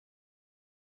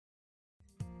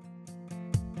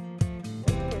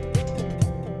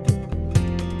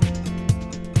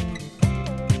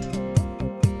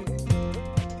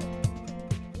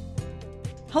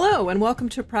Hello, and welcome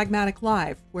to Pragmatic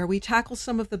Live, where we tackle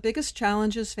some of the biggest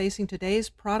challenges facing today's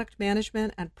product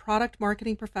management and product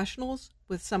marketing professionals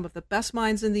with some of the best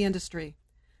minds in the industry.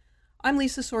 I'm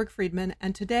Lisa Sorg-Friedman,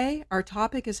 and today our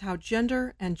topic is how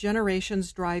gender and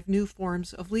generations drive new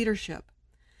forms of leadership.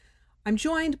 I'm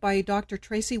joined by Dr.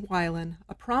 Tracy Weiland,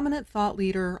 a prominent thought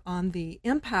leader on the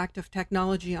impact of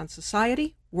technology on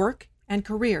society, work, and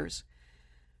careers.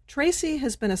 Tracy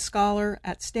has been a scholar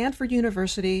at Stanford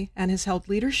University and has held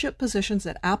leadership positions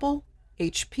at Apple,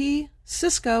 HP,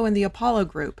 Cisco, and the Apollo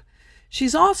Group.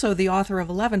 She's also the author of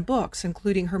 11 books,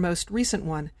 including her most recent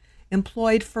one,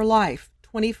 Employed for Life,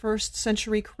 21st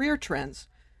Century Career Trends,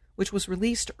 which was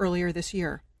released earlier this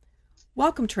year.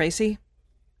 Welcome, Tracy.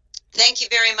 Thank you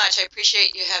very much. I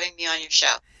appreciate you having me on your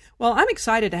show. Well, I'm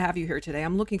excited to have you here today.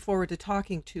 I'm looking forward to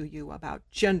talking to you about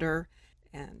gender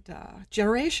and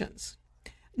generations.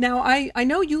 Now, I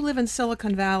know you live in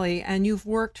Silicon Valley and you've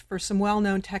worked for some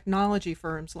well-known technology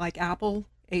firms like Apple,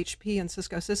 HP, and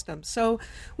Cisco Systems. So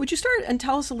would you start and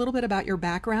tell us a little bit about your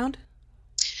background?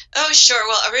 Oh, sure.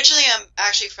 Well, originally I'm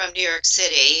actually from New York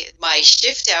City. My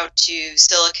shift out to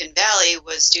Silicon Valley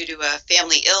was due to a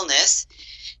family illness,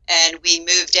 and we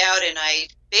moved out, and I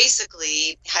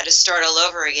basically had to start all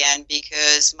over again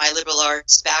because my liberal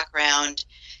arts background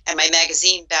and my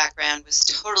magazine background was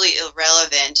totally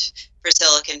irrelevant for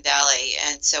Silicon Valley.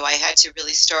 And so I had to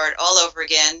really start all over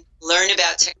again, learn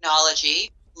about technology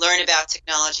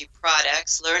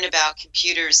products, learn about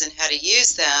computers and how to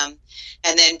use them,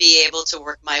 and then be able to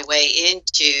work my way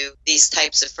into these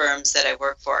types of firms that I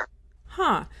work for.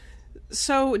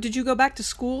 So did you go back to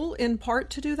school in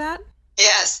part to do that?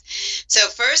 Yes. So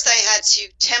first I had to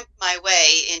temp my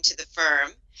way into the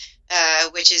firm,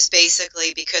 which is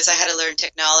basically because I had to learn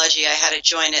technology, I had to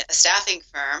join a staffing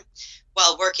firm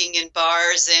while working in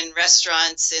bars and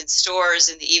restaurants and stores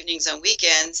in the evenings on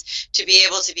weekends to be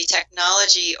able to be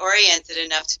technology oriented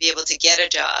enough to be able to get a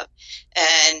job.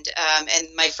 And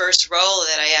my first role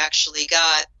that I actually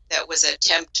got that was a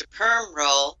temp to perm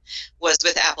role was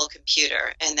with Apple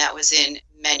Computer, and that was in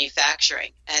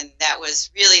manufacturing. And that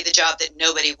was really the job that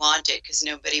nobody wanted because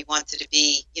nobody wanted to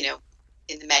be,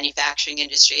 in the manufacturing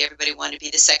industry. Everybody wanted to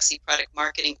be the sexy product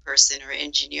marketing person or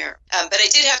engineer. But I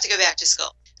did have to go back to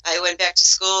school. I went back to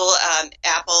school.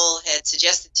 Apple had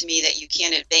suggested to me that you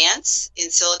can't advance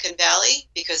in Silicon Valley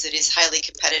because it is highly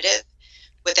competitive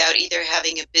without either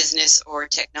having a business or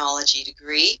technology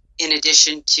degree, in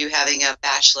addition to having a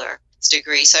bachelor's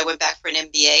degree. So I went back for an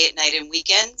MBA at night and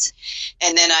weekends,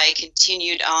 and then I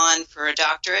continued on for a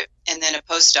doctorate and then a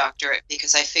postdoctorate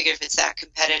because I figured if it's that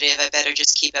competitive, I better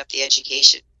just keep up the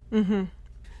education. Mm-hmm.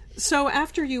 So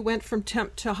after you went from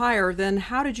temp to hire, then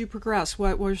how did you progress?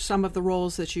 What were some of the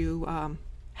roles that you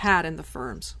had in the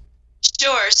firms?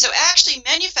 Sure. So actually,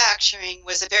 manufacturing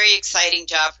was a very exciting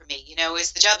job for me. It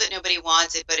was the job that nobody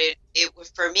wanted, but it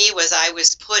for me was I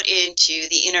was put into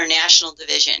the international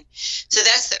division. So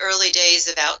that's the early days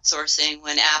of outsourcing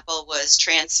when Apple was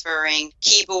transferring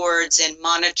keyboards and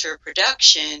monitor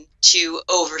production to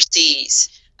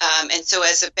overseas. And so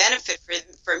as a benefit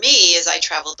for me is I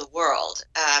traveled the world.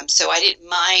 So I didn't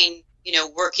mind,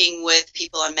 working with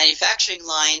people on manufacturing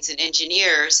lines and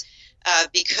engineers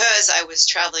because I was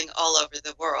traveling all over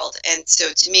the world. And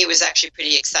so to me, it was actually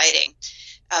pretty exciting.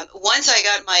 Once I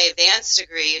got my advanced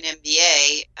degree in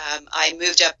MBA, I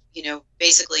moved up,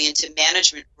 basically into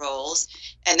management roles.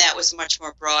 And that was much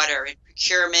more broader in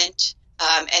procurement.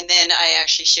 And then I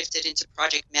actually shifted into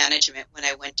project management when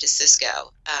I went to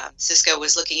Cisco. Cisco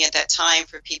was looking at that time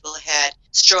for people who had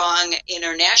strong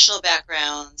international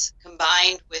backgrounds,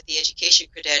 combined with the education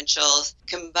credentials,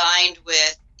 combined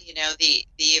with,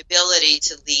 the ability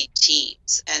to lead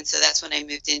teams. And so that's when I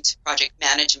moved into project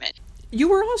management. You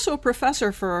were also a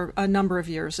professor for a number of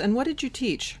years. And what did you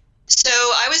teach? So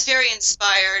I was very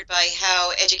inspired by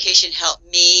how education helped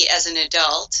me as an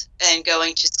adult and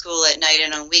going to school at night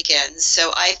and on weekends.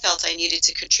 So I felt I needed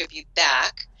to contribute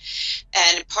back.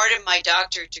 And part of my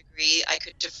doctorate degree, I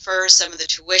could defer some of the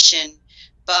tuition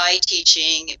by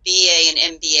teaching BA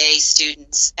and MBA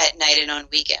students at night and on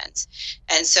weekends.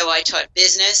 And so I taught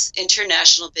business,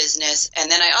 international business, and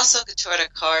then I also taught a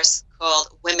course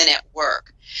called Women at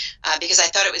Work. Because I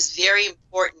thought it was very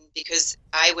important because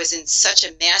I was in such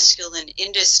a masculine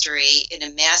industry, in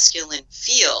a masculine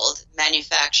field,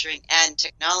 manufacturing and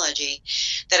technology,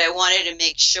 that I wanted to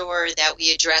make sure that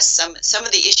we address some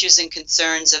of the issues and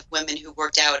concerns of women who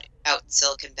worked out in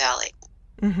Silicon Valley.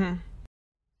 Mm-hmm.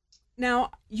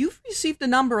 Now, you've received a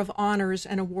number of honors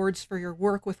and awards for your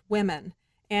work with women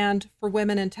and for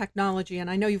women in technology, and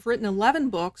I know you've written 11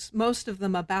 books, most of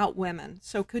them about women.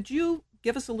 So could you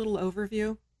give us a little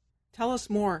overview? Tell us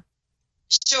more.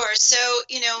 Sure. So,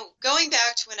 going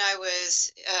back to when I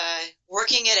was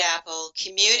working at Apple,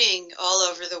 commuting all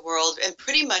over the world and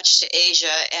pretty much to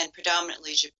Asia and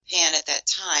predominantly Japan at that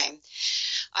time,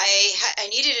 I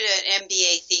needed an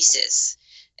MBA thesis.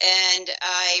 And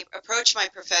I approached my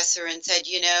professor and said,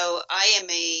 I am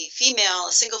a female,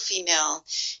 a single female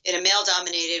in a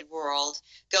male-dominated world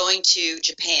going to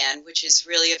Japan, which is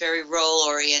really a very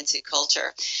role-oriented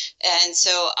culture. And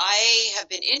so I have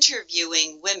been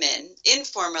interviewing women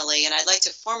informally, and I'd like to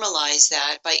formalize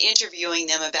that by interviewing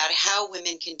them about how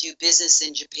women can do business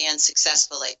in Japan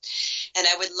successfully. And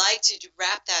I would like to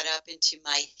wrap that up into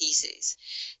my thesis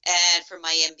and for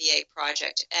my MBA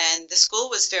project. And the school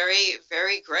was very,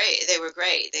 very great. They were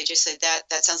great. They just said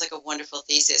that sounds like a wonderful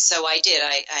thesis. So I did.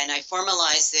 I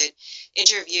formalized it,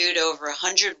 interviewed over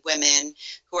 100 women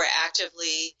who are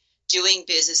actively doing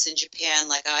business in Japan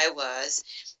like I was.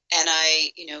 And I,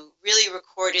 really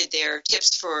recorded their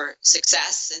tips for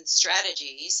success and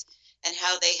strategies and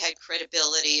how they had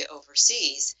credibility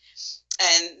overseas.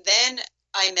 And then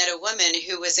I met a woman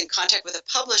who was in contact with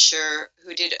a publisher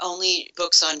who did only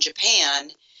books on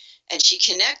Japan, and she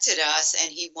connected us,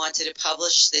 and he wanted to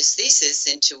publish this thesis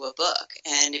into a book,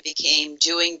 and it became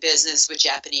Doing Business with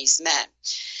Japanese Men.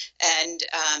 And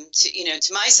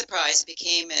to my surprise, it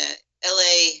became a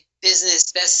LA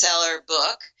business bestseller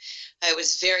book. It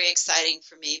was very exciting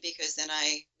for me because then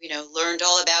I, learned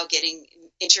all about getting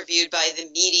interviewed by the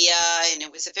media, and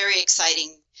it was a very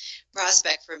exciting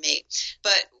prospect for me.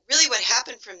 But really what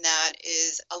happened from that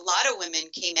is a lot of women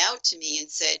came out to me and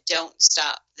said, don't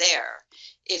stop there.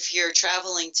 If you're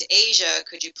traveling to Asia,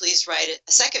 could you please write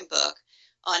a second book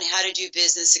on how to do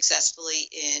business successfully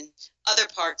in other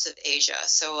parts of Asia?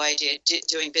 So I did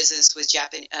doing business with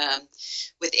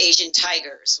with Asian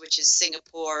tigers, which is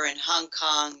Singapore and Hong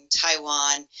Kong,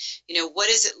 Taiwan. What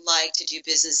is it like to do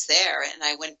business there? And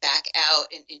I went back out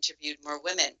and interviewed more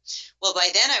women. Well, by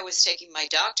then I was taking my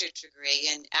doctorate degree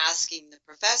and asking the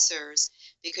professors,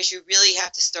 because you really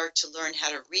have to start to learn how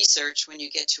to research when you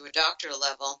get to a doctoral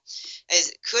level,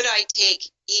 could I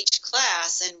take each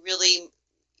class and really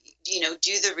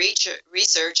do the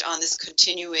research on this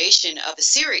continuation of a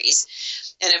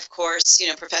series. And of course,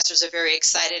 professors are very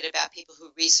excited about people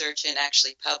who research and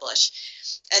actually publish.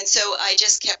 And so I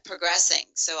just kept progressing.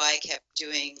 So I kept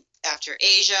doing, after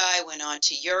Asia, I went on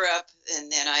to Europe,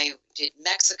 and then I did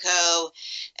Mexico.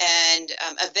 And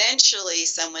eventually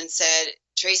someone said,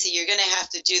 Tracy, you're going to have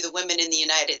to do the women in the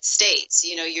United States.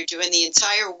 You're doing the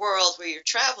entire world where you're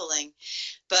traveling,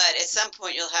 but at some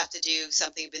point you'll have to do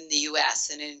something in the U.S.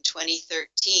 And in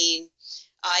 2013,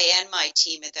 I and my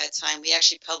team at that time, we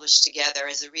actually published together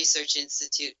as a research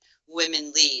institute,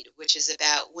 Women Lead, which is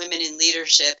about women in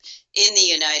leadership in the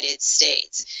United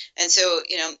States. And so,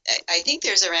 I think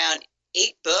there's around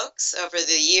 8 books over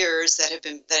the years that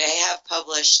I have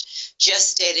published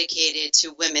just dedicated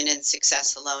to women and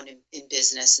success alone in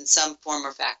business in some form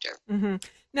or factor. Mm-hmm.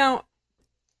 Now,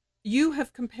 you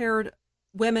have compared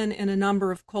women in a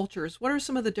number of cultures. What are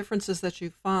some of the differences that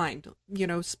you find,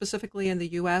 specifically in the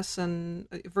U.S. and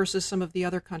versus some of the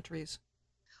other countries?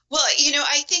 Well,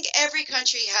 I think every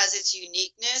country has its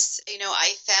uniqueness.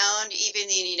 I found even in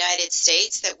the United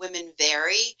States that women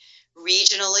vary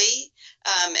regionally.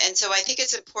 And so I think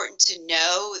it's important to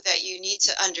know that you need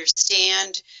to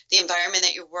understand the environment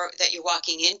that you're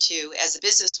walking into as a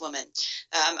businesswoman.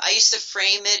 I used to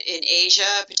frame it in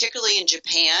Asia, particularly in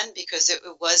Japan, because it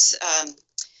was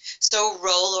so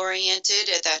role-oriented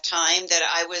at that time that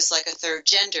I was like a third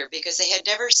gender, because they had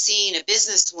never seen a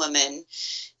businesswoman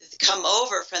come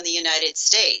over from the United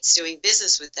States doing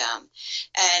business with them.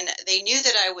 And they knew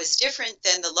that I was different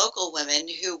than the local women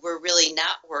who were really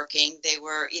not working. They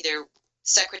were either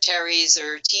secretaries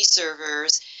or tea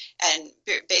servers and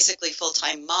basically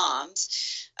full-time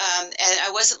moms. And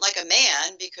I wasn't like a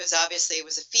man, because obviously I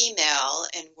was a female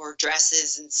and wore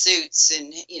dresses and suits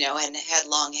and, and had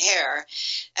long hair.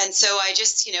 And so I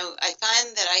just, I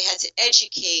find that I had to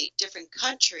educate different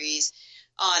countries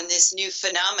on this new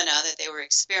phenomena that they were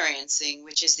experiencing,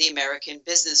 which is the American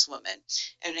businesswoman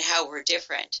and how we're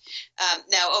different.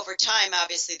 Now, over time,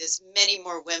 obviously, there's many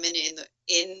more women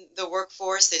in the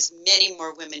workforce. There's many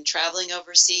more women traveling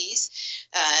overseas,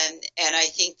 and I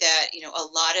think that a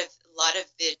lot of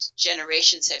the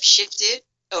generations have shifted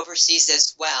overseas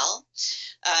as well,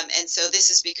 and so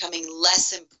this is becoming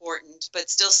less important, but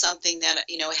still something that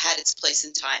had its place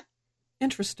in time.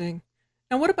 Interesting.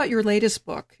 And what about your latest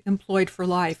book, Employed for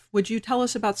Life? Would you tell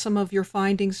us about some of your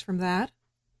findings from that?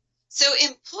 So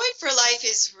Employed for Life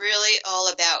is really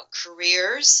all about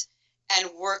careers and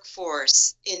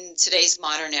workforce in today's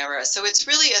modern era. So it's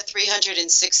really a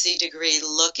 360-degree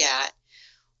look at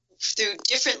through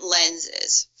different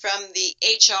lenses, from the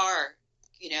HR,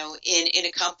 in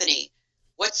a company.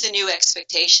 What's the new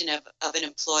expectation of an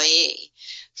employee?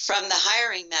 From the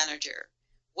hiring manager,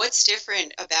 what's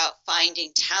different about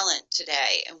finding talent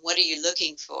today and what are you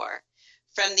looking for?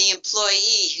 From the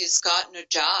employee who's gotten a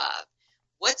job,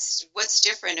 what's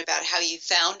different about how you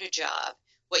found a job,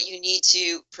 what you need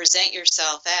to present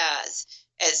yourself as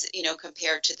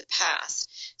compared to the past.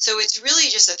 So it's really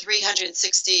just a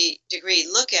 360-degree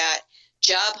look at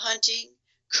job hunting,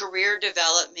 career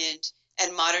development,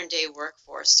 and modern day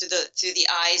workforce through the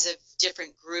eyes of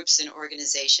different groups and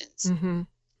organizations. Mm-hmm.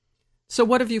 So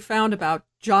what have you found about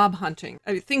job hunting?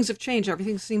 I mean, things have changed.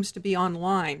 Everything seems to be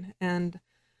online, and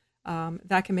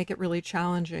that can make it really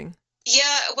challenging. Yeah,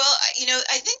 well,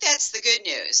 I think that's the good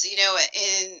news.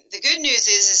 And the good news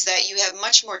is that you have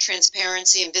much more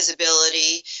transparency and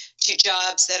visibility to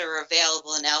jobs that are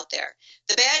available and out there.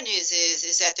 The bad news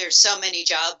is that there's so many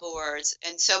job boards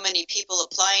and so many people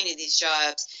applying to these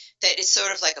jobs that it's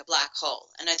sort of like a black hole.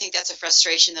 And I think that's a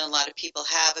frustration that a lot of people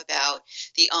have about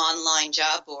the online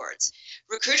job boards.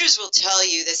 Recruiters will tell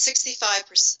you that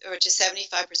 65% or to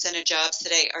 75% of jobs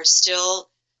today are still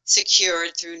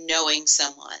secured through knowing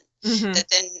someone. Mm-hmm. That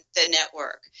then the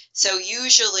network. So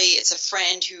usually it's a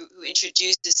friend who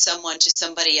introduces someone to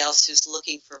somebody else who's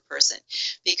looking for a person.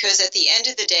 Because at the end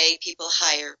of the day, people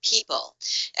hire people.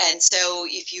 And so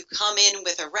if you come in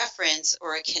with a reference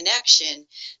or a connection,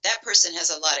 that person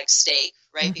has a lot at stake,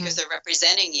 right? Mm-hmm. Because they're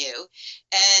representing you.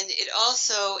 And it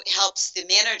also helps the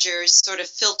managers sort of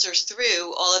filter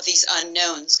through all of these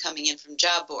unknowns coming in from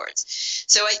job boards.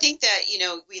 So I think that,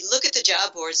 we look at the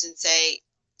job boards and say,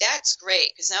 that's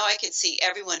great, because now I can see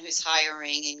everyone who's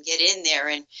hiring and get in there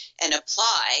and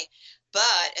apply. But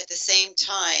at the same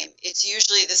time, it's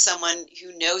usually someone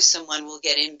who knows someone will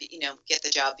get in, get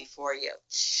the job before you.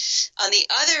 On the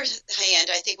other hand,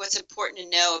 I think what's important to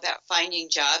know about finding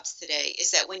jobs today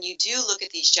is that when you do look at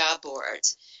these job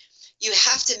boards, you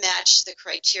have to match the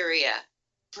criteria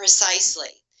precisely,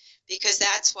 because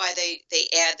that's why they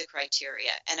add the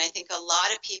criteria. And I think a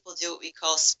lot of people do what we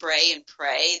call spray and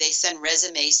pray. They send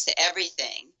resumes to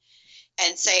everything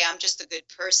and say, I'm just a good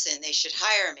person, they should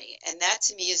hire me. And that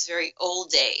to me is very old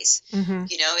days. Mm-hmm.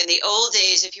 In the old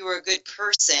days, if you were a good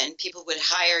person, people would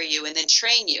hire you and then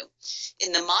train you.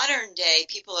 In the modern day,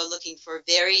 people are looking for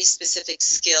very specific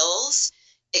skills,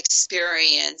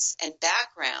 experience, and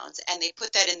backgrounds, and they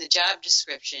put that in the job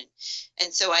description.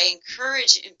 And so I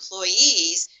encourage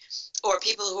employees or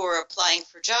people who are applying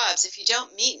for jobs, if you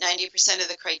don't meet 90% of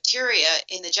the criteria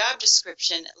in the job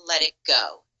description, let it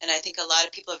go. And I think a lot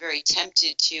of people are very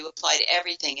tempted to apply to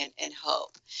everything and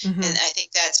hope. Mm-hmm. And I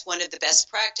think that's one of the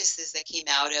best practices that came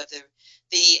out of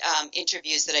the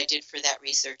interviews that I did for that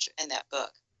research and that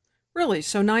book. Really?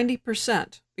 So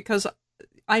 90%? Because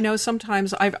I know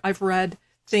sometimes I've read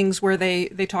things where they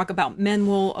talk about men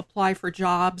will apply for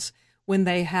jobs when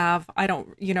they have,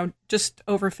 just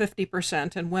over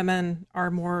 50%, and women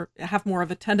have more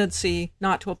of a tendency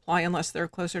not to apply unless they're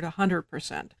closer to 100%.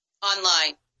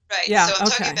 Online, right. Yeah, so I'm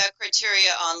okay. talking about criteria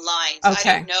online. So okay.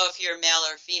 I don't know if you're male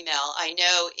or female. I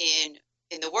know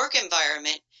in the work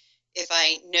environment, if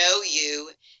I know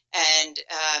you and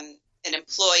an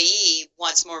employee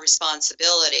wants more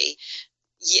responsibility,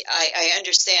 I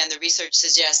understand the research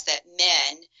suggests that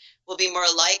men will be more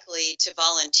likely to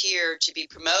volunteer to be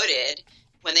promoted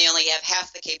when they only have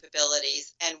half the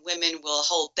capabilities, and women will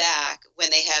hold back when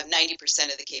they have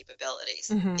 90% of the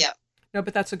capabilities. Mm-hmm. Yeah. No,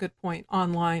 but that's a good point,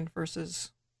 online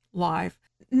versus live.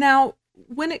 Now,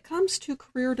 when it comes to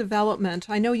career development,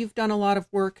 I know you've done a lot of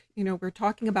work, we're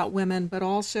talking about women, but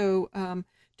also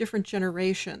different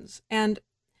generations. And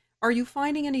are you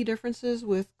finding any differences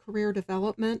with career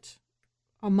development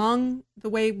among the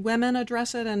way women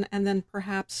address it and then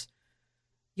perhaps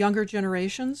younger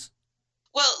generations?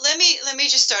 Well, let me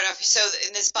just start off. So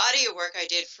in this body of work I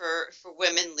did for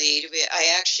Women Lead,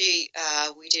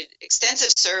 we did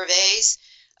extensive surveys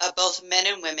of both men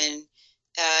and women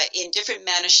in different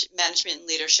management and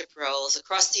leadership roles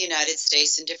across the United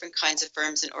States in different kinds of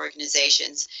firms and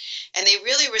organizations. And they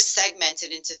really were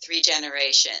segmented into three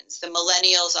generations: the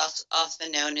millennials,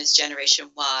 often known as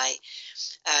Generation Y,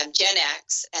 Gen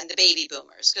X, and the baby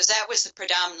boomers, because that was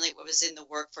predominantly what was in the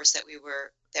workforce that we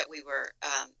were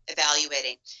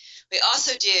evaluating. We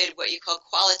also did what you call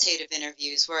qualitative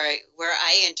interviews, where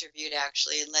I interviewed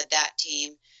actually and led that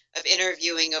team of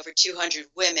interviewing over 200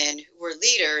 women who were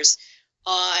leaders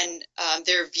on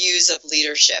their views of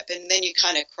leadership, and then you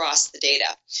kind of cross the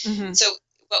data. Mm-hmm. So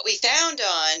what we found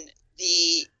on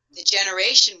the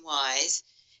generation-wise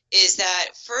is that,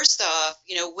 first off,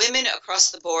 women across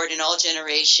the board in all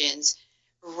generations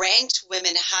ranked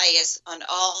women highest on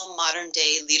all modern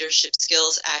day leadership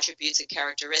skills, attributes, and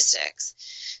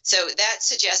characteristics. So that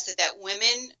suggested that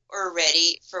women are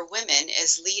ready for women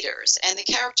as leaders. And the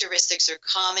characteristics are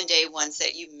common day ones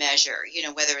that you measure,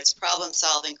 whether it's problem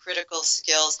solving, critical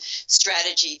skills,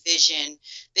 strategy, vision,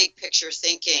 big picture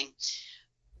thinking.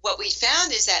 What we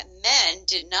found is that men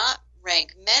did not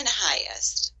rank men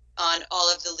highest on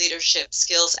all of the leadership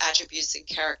skills, attributes, and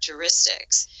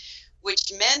characteristics,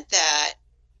 which meant that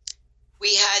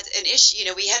we had an issue.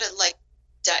 We had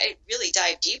to really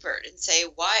dive deeper and say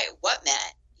what men,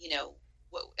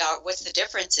 what's the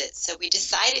differences. So we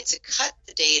decided to cut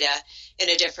the data in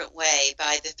a different way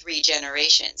by the 3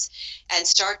 generations and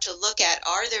start to look at,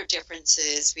 are there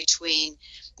differences between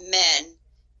men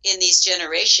in these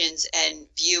generations and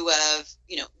view of,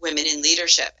 women in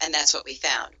leadership. And that's what we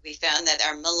found. We found that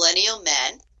our millennial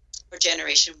men, or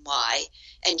Generation Y,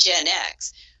 and Gen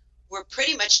X were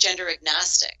pretty much gender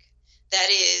agnostic. That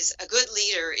is, a good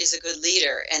leader is a good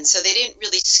leader. And so they didn't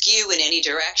really skew in any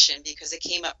direction because it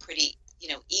came up pretty,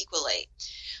 equally.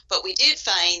 But we did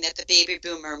find that the baby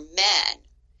boomer men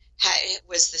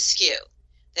was the skew,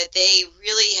 that they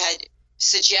really had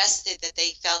suggested that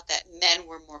they felt that men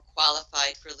were more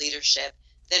qualified for leadership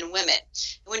than women.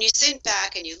 And when you sit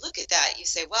back and you look at that, you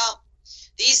say, well,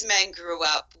 these men grew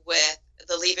up with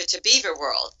the Leave It to Beaver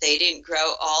world. They didn't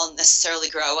necessarily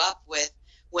grow up with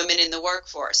women in the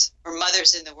workforce, or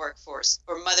mothers in the workforce,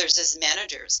 or mothers as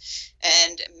managers.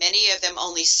 And many of them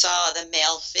only saw the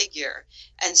male figure.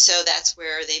 And so that's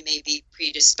where they may be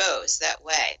predisposed that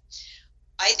way.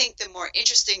 I think the more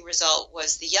interesting result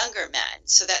was the younger men.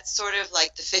 So that's sort of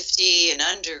like the 50 and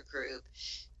under group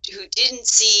who didn't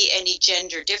see any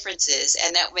gender differences.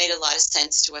 And that made a lot of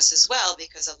sense to us as well,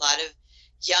 because a lot of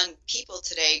young people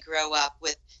today grow up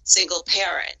with single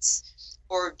parents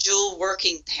or dual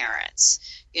working parents,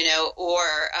 or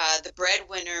the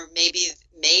breadwinner may be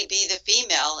the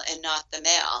female and not the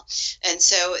male. And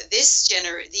so these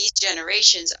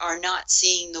generations are not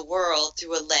seeing the world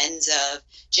through a lens of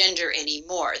gender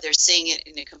anymore. They're seeing it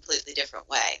in a completely different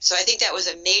way. So I think that was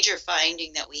a major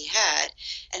finding that we had.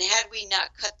 And had we not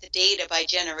cut the data by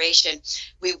generation,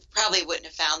 we probably wouldn't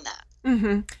have found that.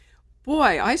 Mm-hmm.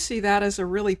 Boy, I see that as a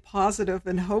really positive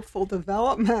and hopeful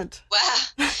development. Wow.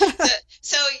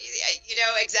 So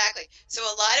exactly. So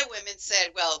a lot of women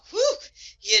said, well,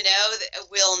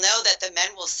 we'll know that the men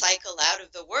will cycle out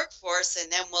of the workforce,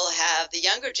 and then we'll have the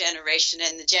younger generation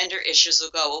and the gender issues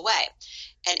will go away.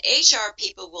 And HR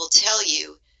people will tell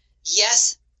you,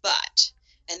 yes, but,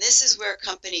 and this is where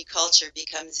company culture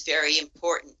becomes very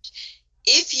important.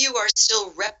 If you are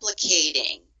still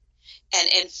replicating and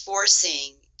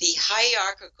enforcing the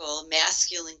hierarchical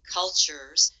masculine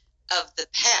cultures of the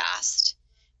past,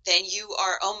 then you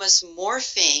are almost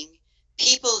morphing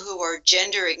people who are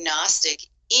gender agnostic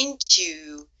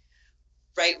into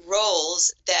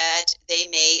roles that they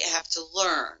may have to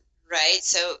learn, right?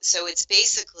 So it's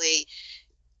basically,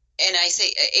 and I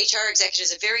say HR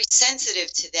executives are very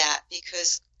sensitive to that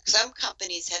because some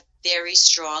companies have very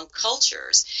strong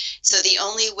cultures. So the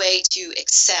only way to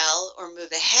excel or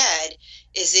move ahead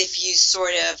is if you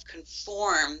sort of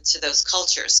conform to those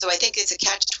cultures. So I think it's a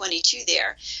catch-22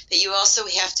 there, that you also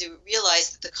have to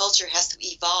realize that the culture has to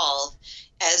evolve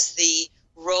as the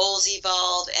roles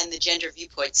evolve and the gender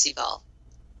viewpoints evolve.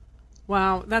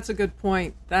 Wow, that's a good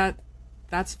point.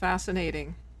 That's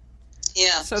fascinating.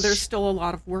 Yeah. So there's still a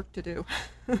lot of work to do.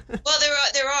 Well,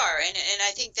 there are, and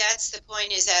I think that's the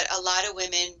point, is that a lot of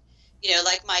women,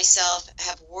 like myself,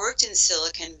 have worked in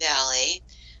Silicon Valley,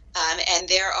 and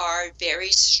there are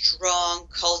very strong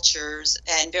cultures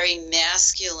and very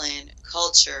masculine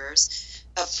cultures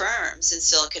of firms in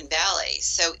Silicon Valley.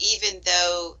 So even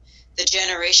though the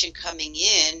generation coming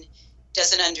in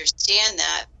doesn't understand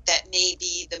that may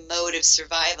be the mode of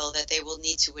survival that they will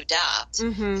need to adopt,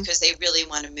 because they really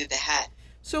want to move ahead.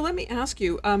 So let me ask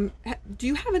you, do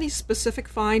you have any specific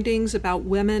findings about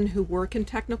women who work in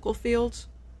technical fields?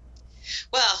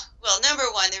 Well, number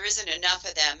one, there isn't enough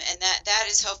of them, and that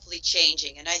is hopefully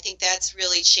changing. And I think that's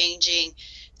really changing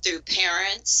through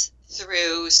parents,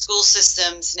 through school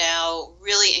systems now,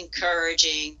 really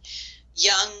encouraging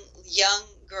young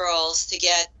girls to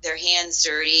get their hands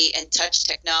dirty and touch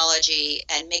technology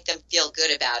and make them feel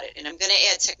good about it. And I'm going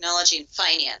to add technology and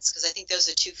finance, because I think those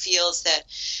are two fields that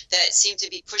seem to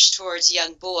be pushed towards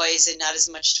young boys and not as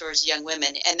much towards young women.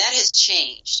 And that has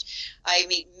changed. I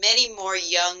meet many more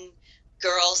young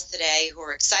girls today who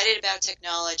are excited about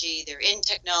technology. They're in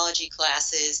technology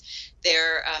classes.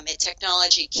 They're at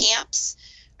technology camps,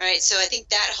 right? So I think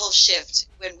that whole shift,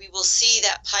 when we will see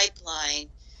that pipeline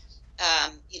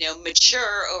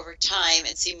mature over time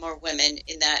and see more women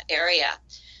in that area.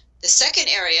 The second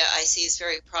area I see is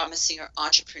very promising are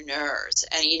entrepreneurs.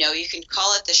 And, you can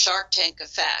call it the Shark Tank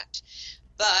effect,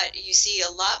 but you see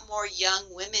a lot more young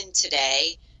women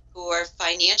today who are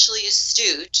financially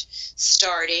astute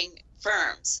starting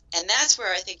firms. And that's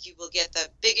where I think you will get the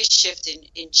biggest shift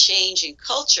in change in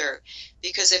culture,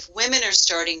 because if women are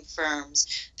starting firms,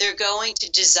 they're going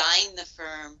to design the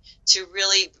firm to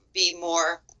really be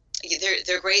more,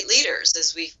 they're great leaders,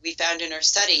 as we found in our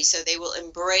study. So they will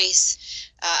embrace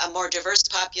a more diverse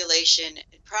population,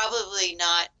 and probably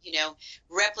not,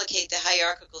 replicate the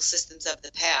hierarchical systems of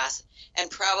the past, and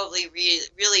probably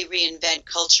really reinvent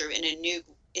culture in a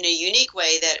unique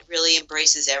way that really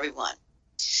embraces everyone.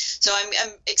 So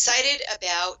I'm excited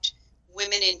about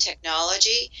women in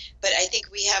technology, but I think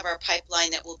we have our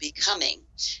pipeline that will be coming,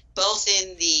 both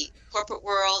in the corporate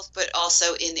world, but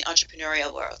also in the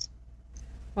entrepreneurial world.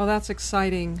 Well, that's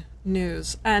exciting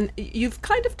news. And you've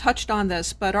kind of touched on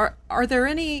this, but are there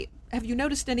have you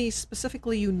noticed any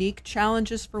specifically unique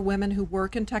challenges for women who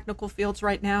work in technical fields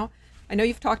right now? I know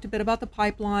you've talked a bit about the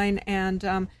pipeline and,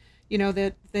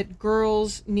 that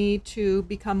girls need to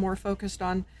become more focused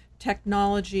on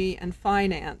technology and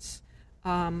finance.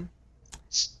 But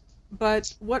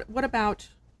what about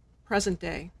present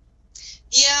day?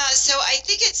 Yeah, so I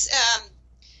think it's,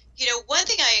 one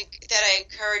thing that I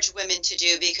encourage women to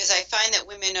do, because I find that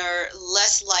women are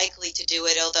less likely to do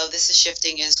it, although this is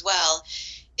shifting as well,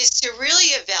 is to really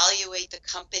evaluate the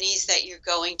companies that you're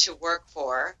going to work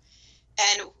for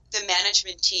and the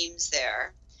management teams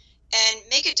there, and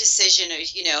make a decision of,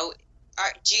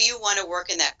 do you want to work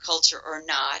in that culture or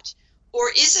not? Or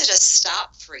is it a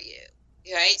stop for you?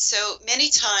 Right? So many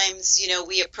times,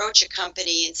 we approach a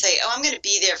company and say, oh, I'm going to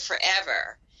be there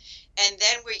forever. And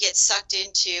then we get sucked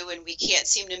into, and we can't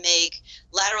seem to make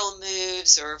lateral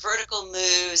moves or vertical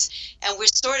moves. And we're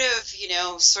sort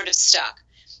of stuck.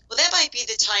 Well, that might be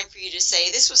the time for you to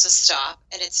say, this was a stop,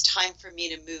 and it's time for me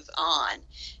to move on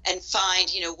and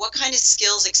find, what kind of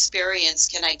skills, experience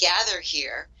can I gather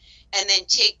here, and then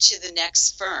take to the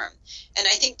next firm. And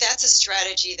I think that's a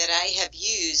strategy that I have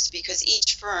used, because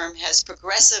each firm has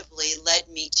progressively led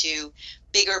me to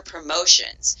bigger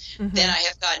promotions than I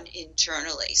have gotten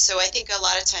internally. So I think a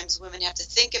lot of times women have to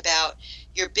think about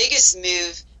your biggest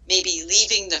move, maybe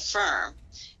leaving the firm,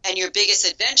 and your biggest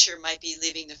adventure might be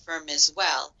leaving the firm as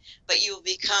well. But you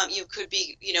could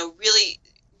be,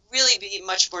 really be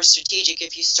much more strategic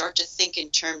if you start to think in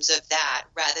terms of that,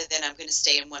 rather than I'm going to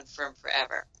stay in one firm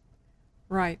forever.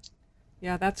 Right.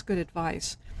 Yeah, that's good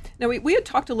advice. Now, we had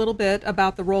talked a little bit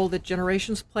about the role that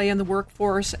generations play in the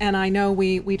workforce, and I know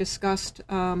we discussed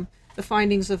the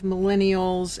findings of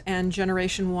millennials and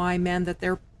Generation Y men, that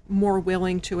they're more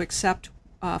willing to accept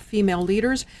female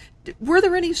leaders. Were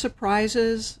there any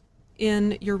surprises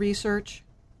in your research?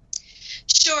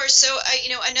 Sure. So,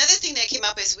 another thing that came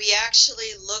up is we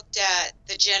actually looked at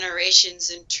the generations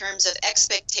in terms of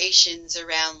expectations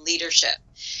around leadership.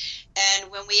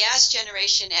 And when we asked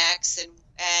Generation X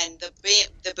and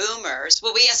the boomers,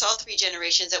 well, we asked all three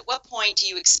generations, at what point do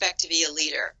you expect to be a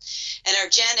leader? And our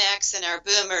Gen X and our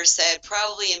boomers said,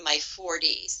 probably in my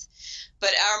 40s.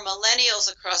 But our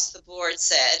millennials across the board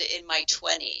said, in my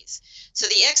 20s. So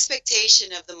the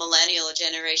expectation of the millennial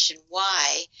Generation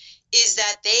Y is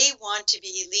that they want to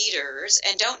be leaders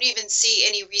and don't even see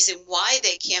any reason why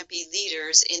they can't be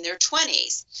leaders in their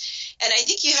 20s. And I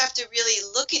think you have to really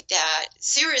look at that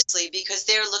seriously, because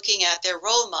they're looking at their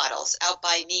role models. Out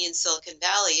by me in Silicon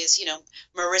Valley is,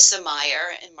 Marissa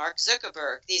Mayer and Mark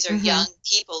Zuckerberg. These are young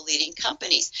people leading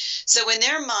companies. So in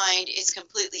their mind, it's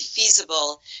completely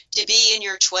feasible to be in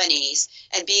your 20s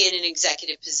and be in an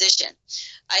executive position.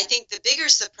 I think the bigger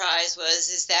surprise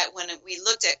is that when we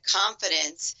looked at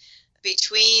confidence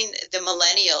between the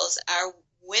millennials, our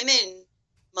women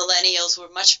millennials were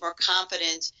much more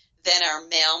confident than our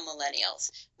male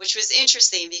millennials, which was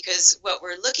interesting, because what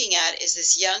we're looking at is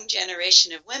this young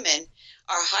generation of women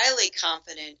are highly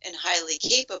confident and highly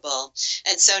capable.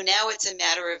 And so now it's a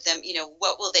matter of them,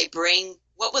 what will they bring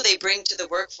to the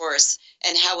workforce,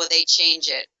 and how will they change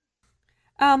it?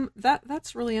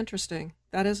 That's really interesting.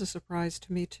 That is a surprise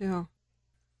to me too.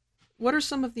 What are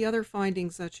some of the other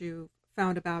findings that you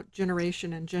found about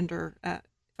generation and gender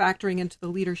factoring into the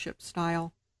leadership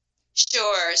style?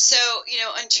 Sure. So,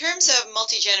 in terms of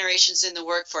multi-generations in the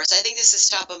workforce, I think this is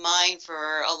top of mind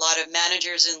for a lot of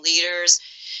managers and leaders,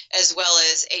 as well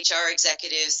as HR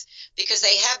executives, because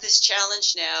they have this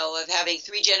challenge now of having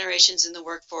 3 generations in the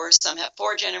workforce. Some have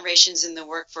 4 generations in the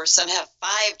workforce. Some have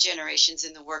 5 generations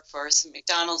in the workforce.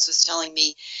 McDonald's was telling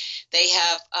me they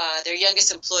have their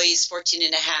youngest employees 14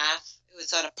 and a half. who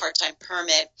was on a part-time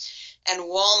permit, and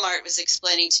Walmart was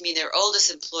explaining to me their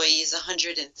oldest employee is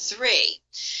 103.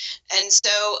 And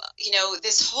so,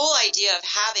 this whole idea of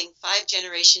having 5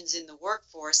 generations in the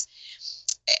workforce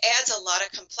adds a lot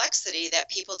of complexity that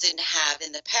people didn't have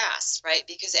in the past, right?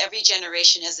 Because every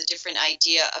generation has a different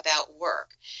idea about work.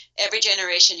 Every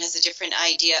generation has a different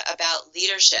idea about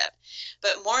leadership.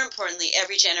 But more importantly,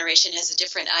 every generation has a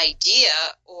different idea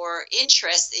or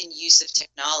interest in use of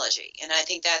technology. And I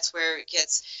think that's where it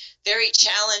gets very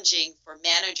challenging for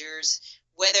managers,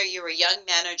 whether you're a young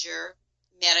manager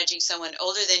managing someone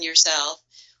older than yourself,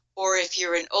 or if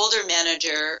you're an older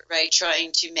manager, right,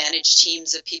 trying to manage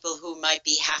teams of people who might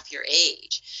be half your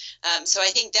age. So I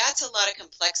think that's a lot of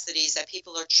complexities that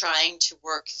people are trying to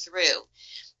work through,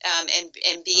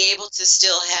 and be able to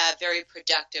still have very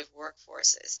productive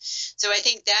workforces. So I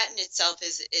think that in itself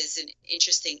is an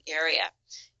interesting area.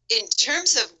 In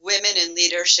terms of women in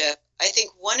leadership, I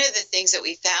think one of the things that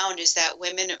we found is that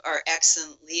women are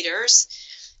excellent leaders,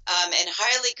 and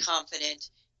highly confident,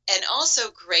 and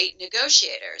also great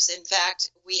negotiators. In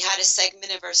fact, we had a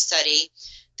segment of our study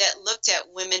that looked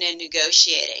at women in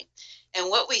negotiating. And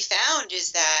what we found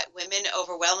is that women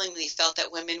overwhelmingly felt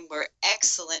that women were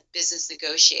excellent business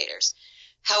negotiators.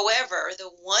 However,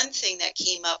 the one thing that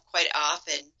came up quite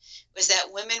often was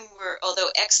that women were, although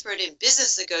expert in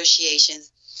business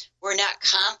negotiations, were not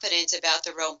confident about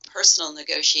their own personal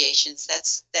negotiations.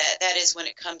 That is when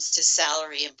it comes to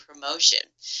salary and promotion.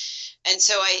 And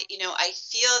so I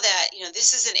feel that,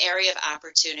 this is an area of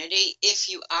opportunity. If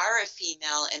you are a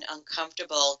female and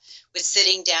uncomfortable with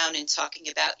sitting down and talking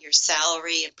about your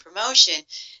salary and promotion,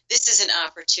 this is an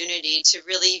opportunity to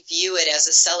really view it as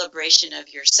a celebration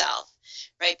of yourself,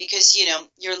 right? Because,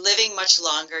 you're living much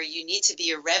longer. You need to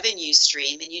be a revenue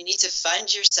stream, and you need to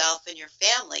fund yourself and your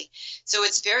family. So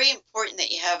it's very important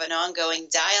that you have an ongoing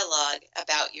dialogue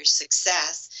about your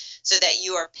success, so that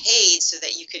you are paid, so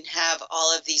that you can have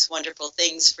all of these wonderful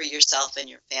things for yourself and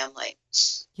your family.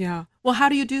 Yeah. Well, how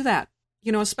do you do that?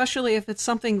 Especially if it's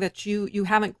something that you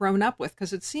haven't grown up with,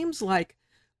 because it seems like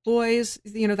boys,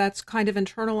 that's kind of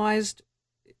internalized,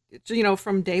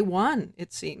 from day one,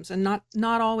 it seems, and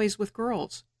not always with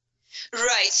girls.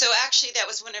 Right. So actually, that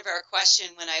was one of our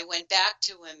questions when I went back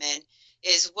to women,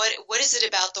 is what is it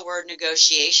about the word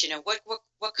negotiation, or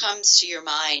what comes to your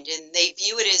mind? And they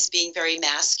view it as being very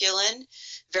masculine,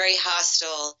 very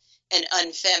hostile, and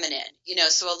unfeminine.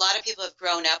 So a lot of people have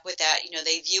grown up with that.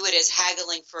 They view it as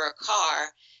haggling for a car,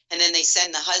 and then they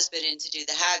send the husband in to do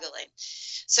the haggling.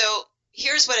 So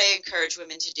here's what I encourage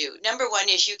women to do. Number one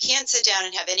is, you can't sit down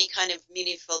and have any kind of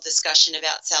meaningful discussion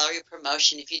about salary or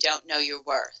promotion if you don't know your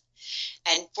worth.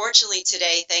 And fortunately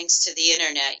today, thanks to the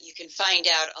internet, you can find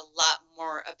out a lot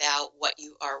more about what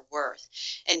you are worth.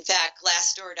 In fact,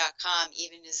 Glassdoor.com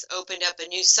even has opened up a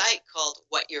new site called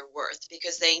What You're Worth,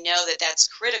 because they know that that's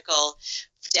critical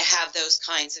to have those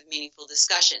kinds of meaningful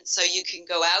discussions. So you can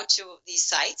go out to these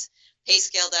sites,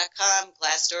 Payscale.com,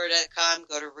 Glassdoor.com,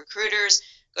 go to recruiters,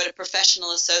 go to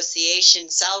professional association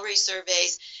salary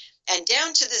surveys, and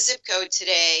down to the zip code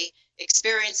today,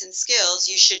 experience and skills,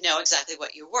 you should know exactly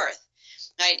what you're worth.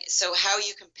 Right? So how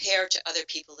you compare to other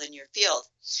people in your field.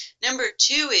 Number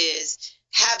two is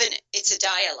it's a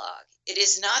dialogue. It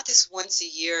is not this once a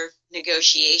year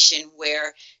negotiation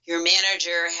where your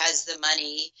manager has the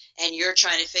money and you're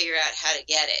trying to figure out how to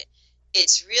get it.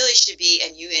 It really should be,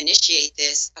 and you initiate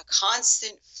this, a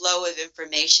constant flow of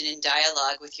information and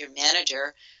dialogue with your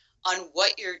manager on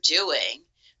what you're doing,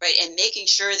 right? And making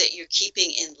sure that you're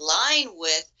keeping in line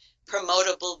with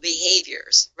promotable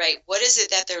behaviors, right? What is it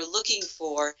that they're looking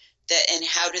for, and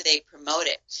how do they promote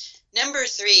it? Number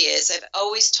three is, I've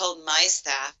always told my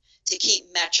staff to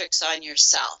keep metrics on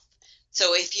yourself.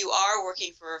 So if you are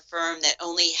working for a firm that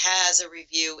only has a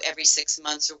review every 6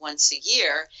 months or once a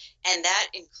year, and that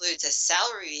includes a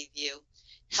salary review,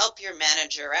 help your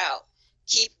manager out.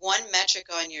 Keep one metric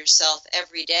on yourself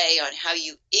every day on how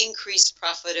you increase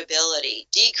profitability,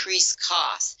 decrease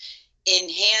costs,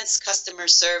 enhance customer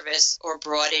service, or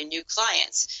brought in new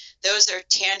clients. Those are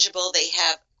tangible. They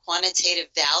have quantitative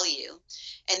value.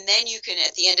 And then you can,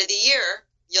 at the end of the year,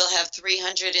 you'll have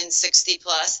 360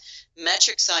 plus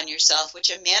metrics on yourself, which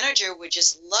a manager would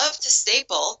just love to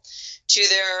staple to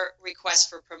their request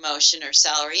for promotion or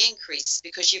salary increase,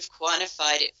 because you've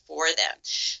quantified it for them.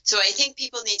 So I think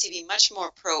people need to be much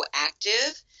more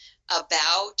proactive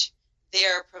about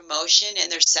their promotion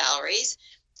and their salaries.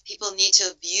 People need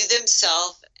to view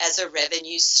themselves as a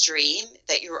revenue stream,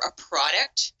 that you're a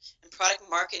product, and product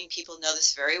marketing people know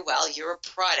this very well. You're a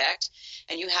product,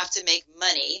 and you have to make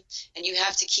money, and you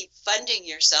have to keep funding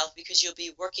yourself because you'll be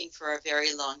working for a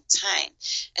very long time.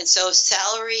 And so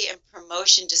salary and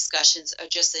promotion discussions are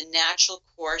just a natural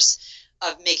course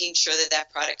of making sure that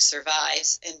that product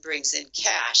survives and brings in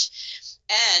cash.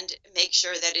 And make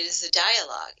sure that it is a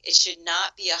dialogue. It should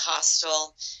not be a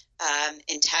hostile,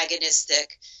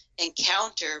 antagonistic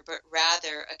encounter, but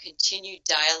rather a continued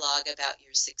dialogue about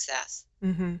your success.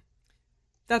 Mm-hmm.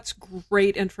 That's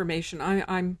great information.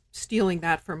 I'm stealing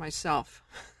that for myself.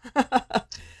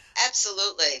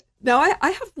 Absolutely. Now,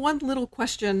 I have one little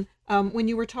question. When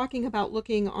you were talking about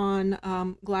looking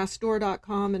on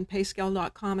Glassdoor.com and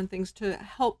Payscale.com and things to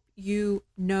help you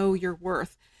know your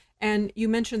worth, and you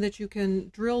mentioned that you can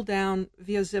drill down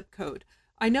via zip code.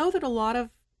 I know that a lot of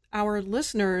our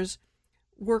listeners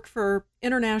work for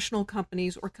international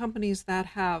companies or companies that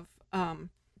have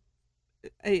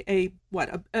a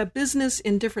business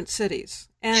in different cities,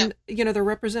 and they're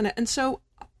represented. And so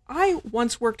I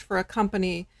once worked for a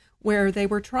company where they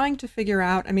were trying to figure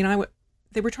out.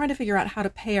 They were trying to figure out how to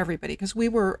pay everybody because we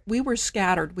were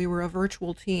scattered. We were a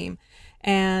virtual team,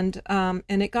 and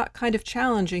it got kind of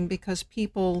challenging because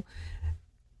people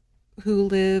who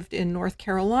lived in North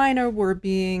Carolina were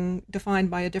being defined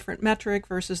by a different metric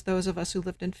versus those of us who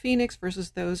lived in Phoenix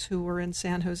versus those who were in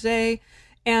San Jose,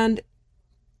 and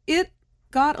it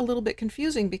got a little bit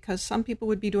confusing because some people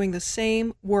would be doing the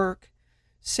same work,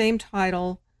 same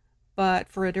title, but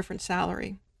for a different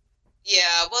salary.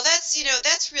 Yeah, well,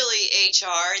 that's really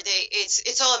HR.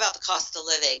 It's all about the cost of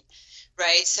living,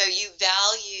 right? So you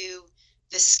value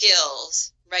the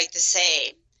skills, right, the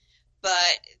same,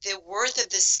 but the worth of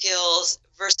the skills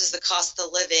versus the cost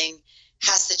of living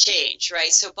has to change,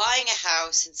 right? So buying a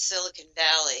house in Silicon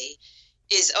Valley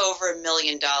is over $1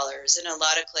 million. In a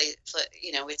lot of places,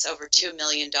 it's over $2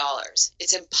 million.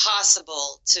 It's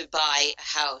impossible to buy a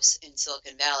house in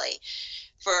Silicon Valley.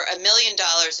 For $1 million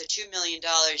or $2 million,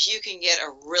 you can get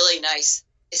a really nice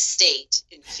estate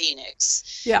in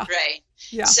Phoenix. Yeah. Right.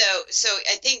 Yeah. So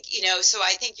I think,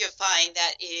 I think you'll find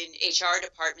that in HR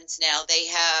departments now, they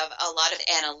have a lot of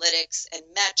analytics and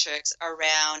metrics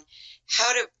around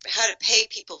how to pay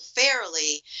people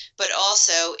fairly, but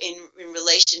also in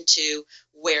relation to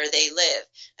where they live.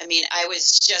 I mean, I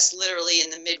was just literally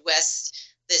in the Midwest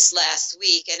this last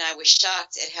week, and I was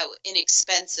shocked at how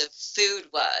inexpensive food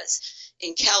was.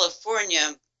 In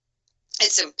California,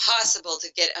 it's impossible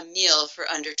to get a meal for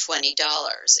under $20.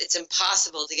 It's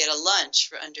impossible to get a lunch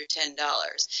for under $10.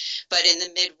 But in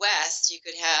the Midwest, you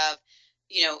could have,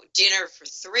 dinner for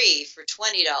 $3 for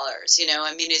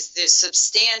 $20. There's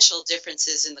substantial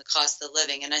differences in the cost of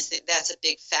living. And I think that's a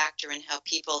big factor in how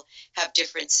people have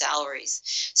different salaries.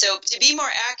 So to be more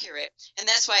accurate, and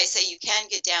that's why I say you can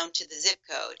get down to the zip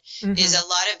code, is a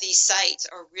lot of these sites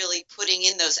are really putting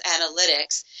in those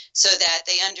analytics so that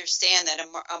they understand that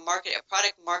a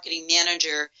product marketing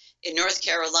manager in North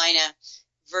Carolina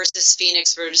versus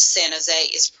Phoenix versus San Jose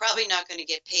is probably not going to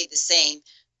get paid the same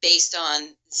based on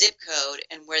zip code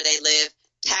and where they live,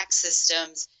 tax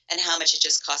systems, and how much it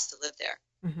just costs to live there.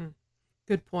 Mm-hmm.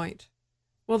 Good point.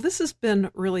 Well, this has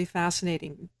been really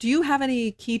fascinating. Do you have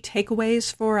any key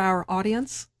takeaways for our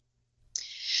audience?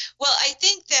 Well, I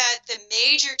think that the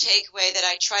major takeaway that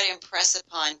I try to impress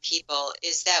upon people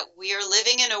is that we are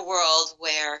living in a world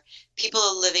where people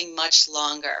are living much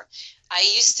longer. I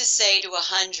used to say to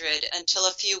 100 until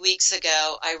a few weeks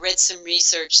ago. I read some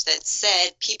research that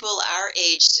said people our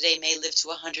age today may live to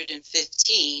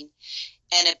 115,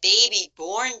 and a baby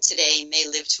born today may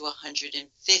live to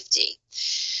 150.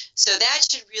 So that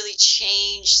should really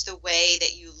change the way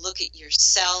that you look at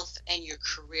yourself and your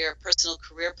career, personal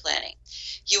career planning.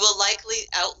 You will likely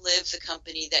outlive the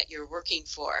company that you're working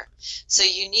for. So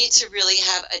you need to really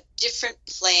have a different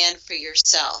plan for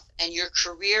yourself, and your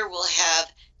career will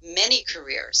have many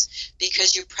careers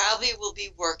because you probably will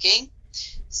be working,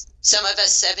 some of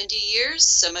us 70 years,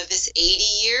 some of us 80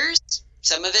 years,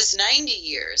 some of us 90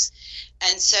 years.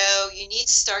 And so you need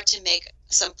to start to make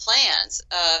some plans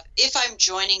of, if I'm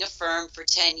joining a firm for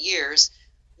 10 years,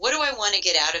 what do I want to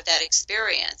get out of that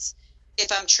experience?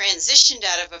 If I'm transitioned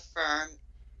out of a firm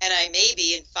and I may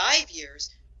be in 5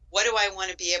 years, what do I want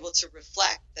to be able to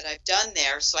reflect that I've done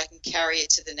there so I can carry it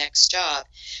to the next job?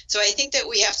 So I think that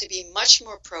we have to be much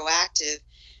more proactive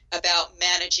about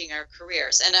managing our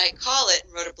careers. And I call it,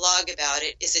 and wrote a blog about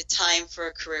it, is it time for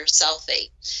a career selfie,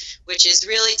 which is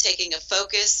really taking a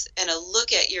focus and a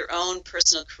look at your own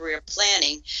personal career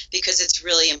planning, because it's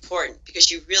really important, because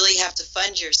you really have to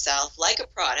fund yourself like a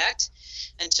product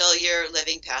until you're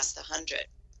living past 100.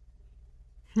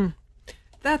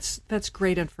 That's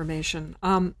great information.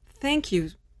 Thank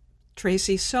you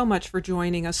Tracy, so much for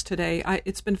joining us today.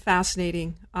 It's been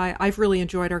fascinating. I've really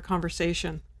enjoyed our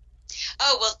conversation.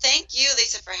 Oh, well, thank you,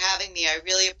 Lisa, for having me. I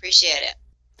really appreciate it.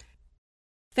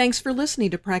 Thanks for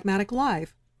listening to Pragmatic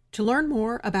Live. To learn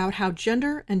more about how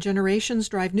gender and generations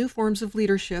drive new forms of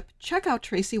leadership, check out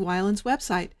Tracy Weiland's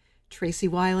website,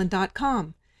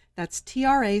 tracyweiland.com. That's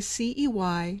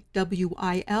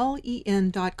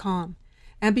TRACEYWILEN.com.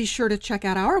 And be sure to check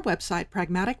out our website,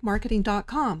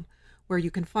 pragmaticmarketing.com, where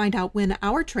you can find out when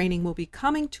our training will be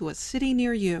coming to a city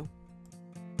near you.